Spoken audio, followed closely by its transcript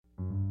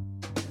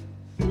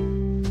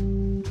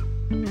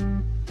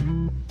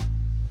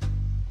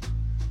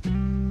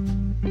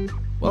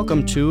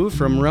Welcome to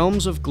From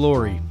Realms of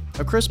Glory,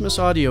 a Christmas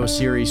audio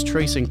series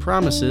tracing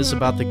promises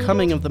about the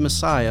coming of the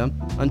Messiah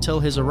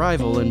until his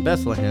arrival in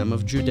Bethlehem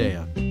of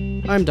Judea.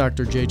 I'm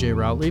Dr. J.J.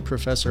 Routley,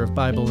 professor of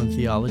Bible and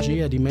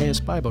Theology at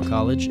Emmaus Bible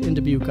College in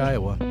Dubuque,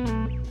 Iowa.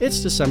 It's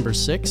December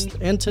 6th,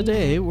 and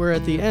today we're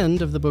at the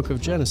end of the book of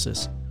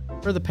Genesis.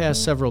 For the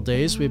past several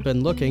days, we've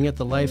been looking at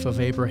the life of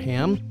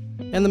Abraham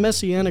and the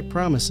messianic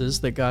promises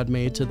that God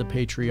made to the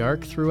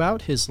patriarch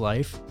throughout his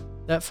life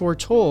that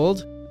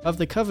foretold of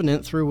the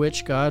covenant through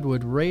which God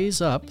would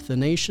raise up the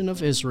nation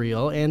of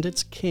Israel and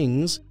its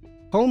kings,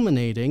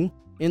 culminating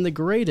in the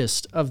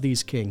greatest of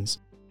these kings.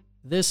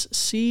 This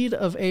seed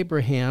of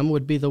Abraham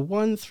would be the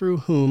one through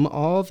whom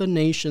all the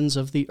nations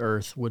of the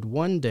earth would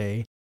one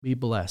day be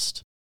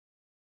blessed.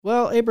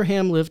 Well,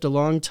 Abraham lived a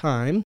long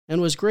time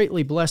and was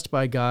greatly blessed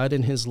by God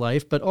in his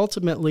life, but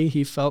ultimately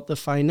he felt the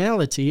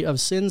finality of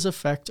sin's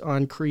effect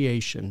on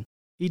creation.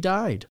 He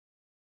died.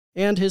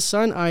 And his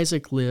son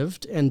Isaac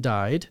lived and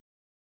died,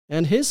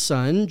 and his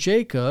son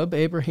Jacob,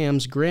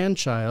 Abraham's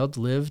grandchild,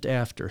 lived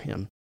after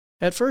him.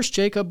 At first,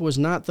 Jacob was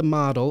not the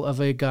model of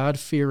a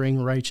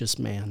God-fearing righteous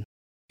man.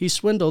 He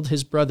swindled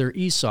his brother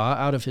Esau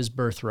out of his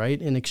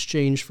birthright in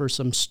exchange for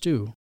some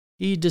stew.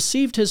 He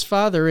deceived his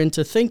father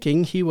into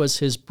thinking he was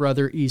his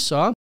brother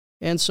Esau,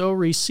 and so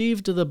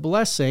received the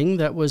blessing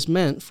that was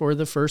meant for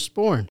the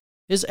firstborn.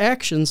 His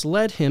actions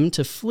led him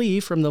to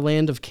flee from the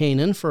land of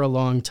Canaan for a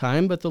long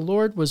time, but the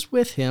Lord was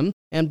with him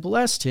and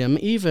blessed him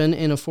even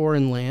in a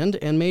foreign land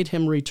and made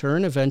him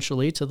return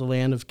eventually to the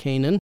land of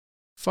Canaan,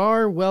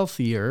 far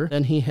wealthier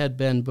than he had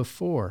been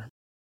before.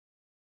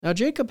 Now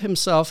Jacob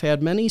himself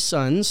had many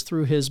sons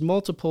through his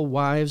multiple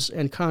wives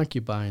and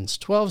concubines,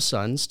 12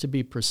 sons to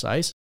be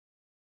precise.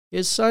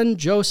 His son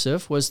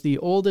Joseph was the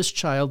oldest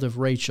child of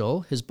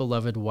Rachel, his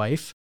beloved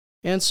wife,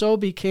 and so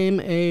became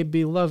a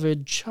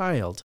beloved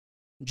child.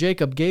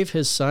 Jacob gave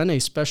his son a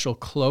special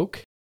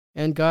cloak,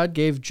 and God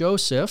gave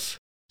Joseph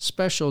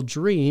special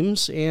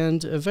dreams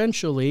and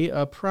eventually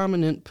a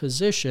prominent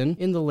position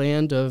in the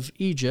land of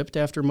Egypt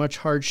after much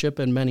hardship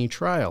and many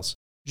trials.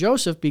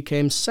 Joseph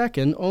became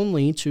second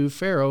only to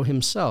Pharaoh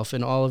himself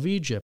in all of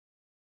Egypt.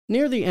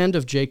 Near the end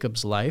of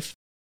Jacob's life,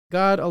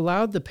 God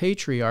allowed the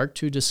patriarch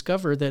to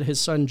discover that his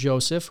son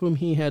Joseph, whom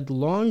he had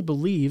long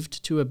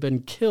believed to have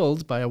been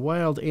killed by a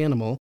wild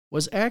animal,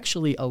 was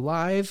actually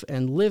alive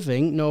and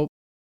living,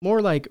 more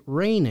like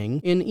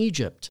reigning, in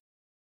Egypt.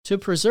 To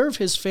preserve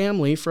his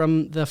family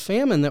from the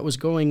famine that was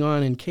going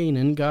on in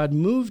Canaan, God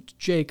moved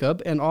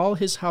Jacob and all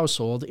his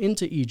household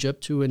into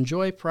Egypt to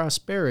enjoy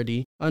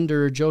prosperity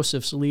under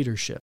Joseph's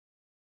leadership.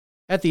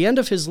 At the end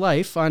of his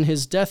life, on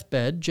his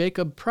deathbed,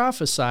 Jacob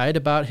prophesied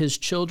about his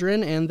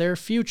children and their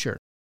future,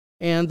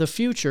 and the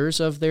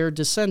futures of their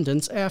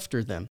descendants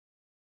after them.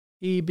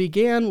 He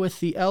began with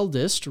the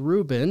eldest,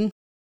 Reuben,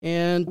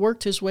 and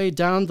worked his way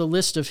down the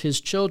list of his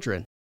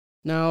children.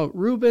 Now,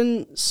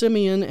 Reuben,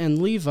 Simeon,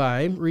 and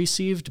Levi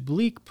received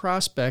bleak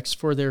prospects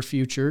for their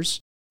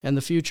futures and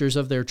the futures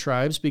of their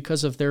tribes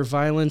because of their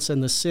violence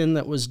and the sin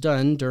that was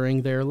done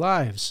during their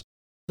lives.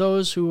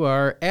 Those who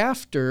are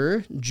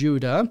after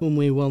Judah, whom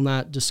we will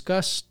not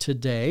discuss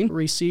today,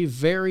 receive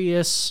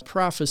various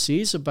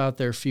prophecies about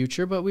their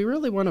future, but we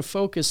really want to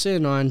focus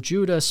in on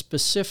Judah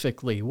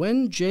specifically.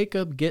 When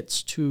Jacob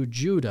gets to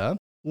Judah,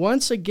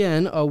 once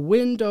again, a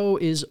window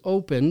is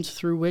opened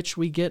through which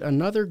we get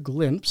another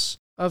glimpse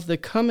of the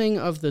coming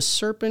of the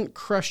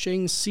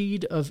serpent-crushing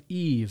seed of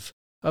Eve,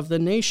 of the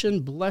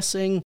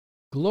nation-blessing,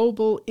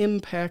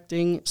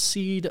 global-impacting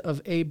seed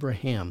of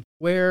Abraham.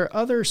 Where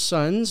other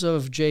sons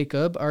of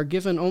Jacob are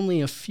given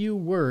only a few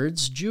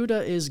words,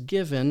 Judah is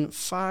given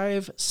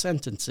 5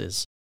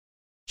 sentences.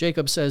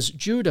 Jacob says,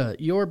 "Judah,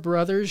 your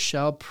brothers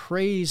shall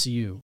praise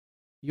you.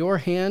 Your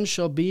hand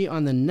shall be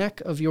on the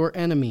neck of your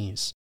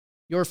enemies.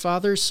 Your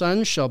father's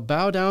sons shall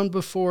bow down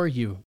before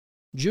you.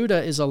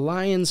 Judah is a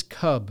lion's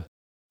cub.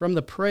 From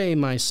the prey,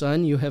 my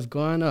son, you have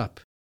gone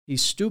up. He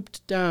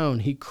stooped down,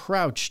 he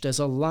crouched as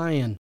a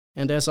lion,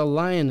 and as a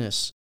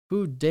lioness,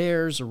 who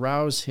dares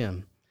rouse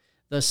him?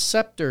 The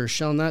scepter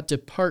shall not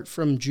depart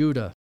from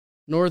Judah,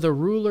 nor the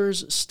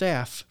ruler's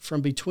staff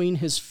from between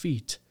his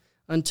feet,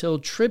 until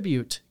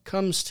tribute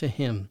comes to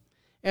him,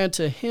 and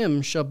to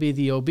him shall be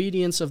the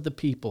obedience of the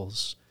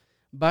peoples.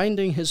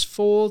 Binding his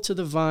foal to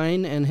the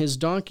vine, and his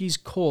donkey's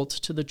colt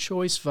to the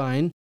choice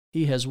vine,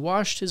 he has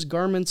washed his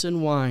garments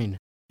in wine,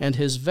 and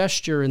his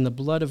vesture in the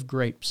blood of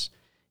grapes.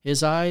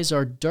 His eyes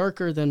are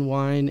darker than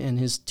wine, and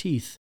his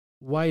teeth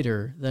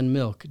whiter than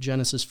milk."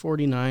 Genesis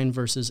 49,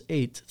 verses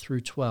 8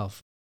 through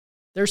 12.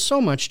 There's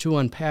so much to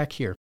unpack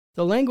here.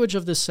 The language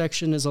of this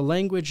section is a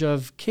language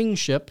of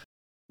kingship,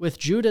 with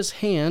Judah's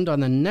hand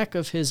on the neck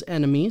of his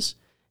enemies,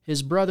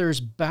 his brothers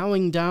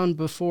bowing down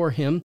before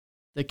him,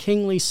 the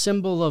kingly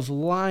symbol of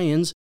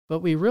lions, but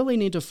we really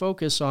need to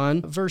focus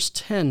on verse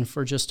 10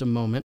 for just a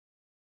moment.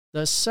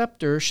 "The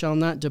scepter shall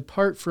not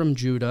depart from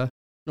Judah,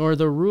 nor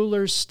the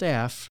ruler's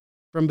staff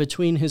from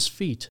between his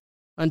feet,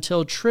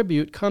 until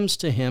tribute comes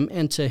to him,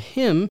 and to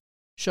him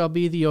shall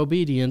be the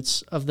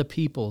obedience of the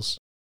peoples."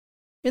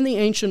 In the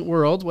ancient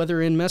world,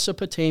 whether in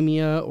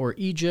Mesopotamia or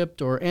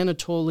Egypt or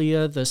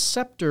Anatolia, the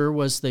scepter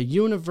was the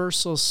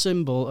universal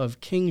symbol of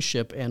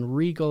kingship and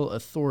regal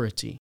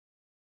authority.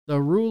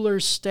 The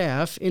ruler's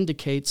staff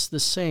indicates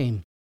the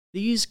same.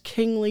 These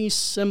kingly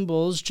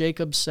symbols,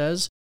 Jacob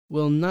says,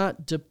 will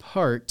not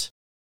depart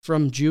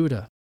from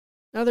Judah.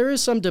 Now, there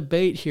is some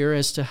debate here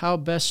as to how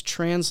best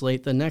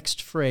translate the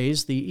next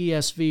phrase. The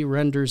ESV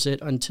renders it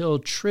until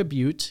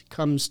tribute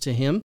comes to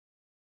him.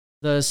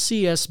 The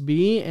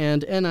CSB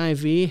and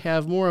NIV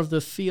have more of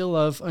the feel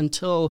of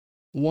until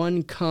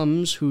one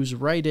comes whose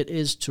right it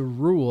is to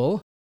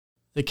rule.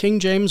 The King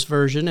James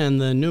Version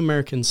and the New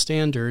American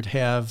Standard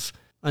have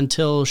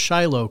until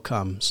Shiloh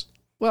comes.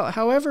 Well,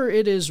 however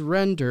it is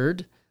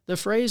rendered, the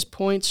phrase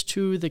points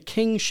to the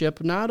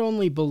kingship not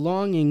only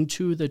belonging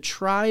to the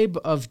tribe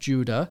of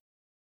Judah,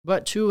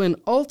 but to an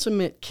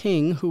ultimate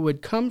king who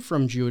would come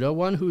from Judah,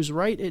 one whose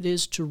right it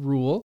is to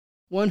rule,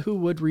 one who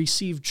would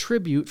receive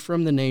tribute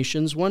from the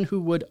nations, one who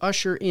would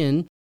usher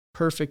in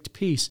perfect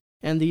peace.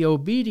 And the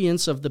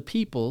obedience of the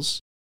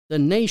peoples, the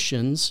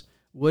nations,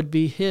 would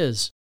be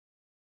his.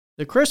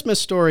 The Christmas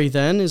story,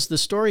 then, is the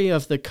story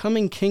of the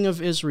coming King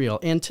of Israel,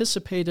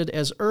 anticipated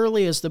as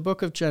early as the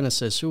book of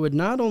Genesis, who would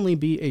not only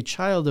be a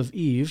child of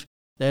Eve,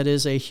 that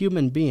is, a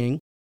human being,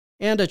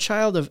 and a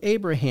child of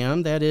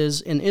Abraham, that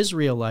is, an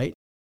Israelite,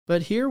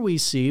 but here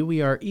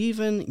we are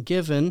even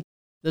given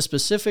the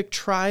specific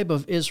tribe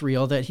of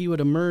Israel that he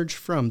would emerge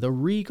from, the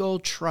regal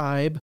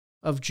tribe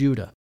of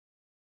Judah.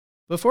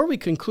 Before we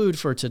conclude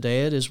for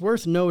today, it is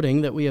worth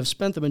noting that we have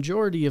spent the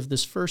majority of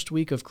this first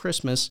week of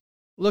Christmas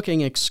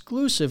looking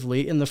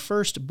exclusively in the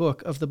first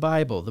book of the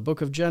Bible, the book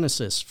of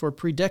Genesis, for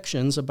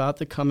predictions about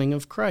the coming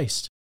of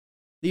Christ.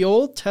 The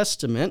Old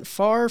Testament,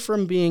 far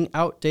from being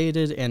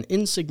outdated and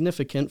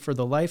insignificant for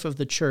the life of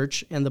the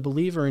church and the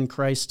believer in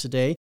Christ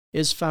today,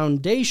 is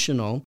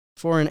foundational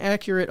for an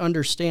accurate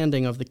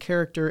understanding of the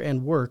character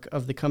and work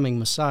of the coming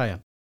Messiah.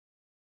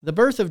 The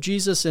birth of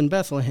Jesus in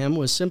Bethlehem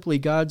was simply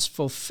God's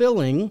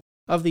fulfilling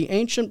of the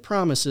ancient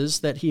promises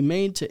that he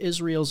made to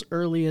Israel's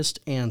earliest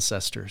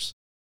ancestors.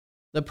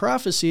 The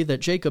prophecy that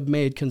Jacob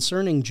made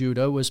concerning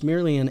Judah was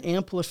merely an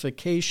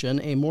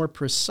amplification, a more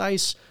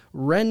precise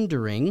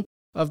rendering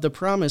of the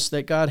promise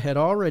that God had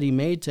already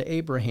made to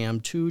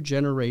Abraham 2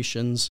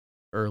 generations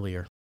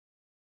earlier.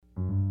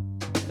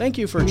 Thank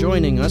you for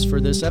joining us for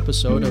this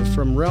episode of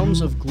From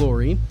Realms of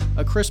Glory,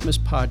 a Christmas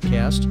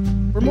podcast.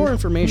 For more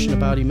information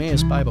about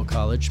Emmaus Bible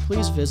College,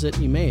 please visit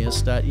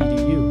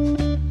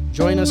emmaus.edu.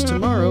 Join us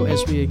tomorrow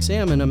as we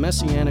examine a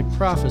messianic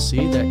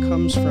prophecy that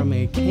comes from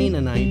a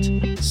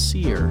Canaanite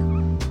seer.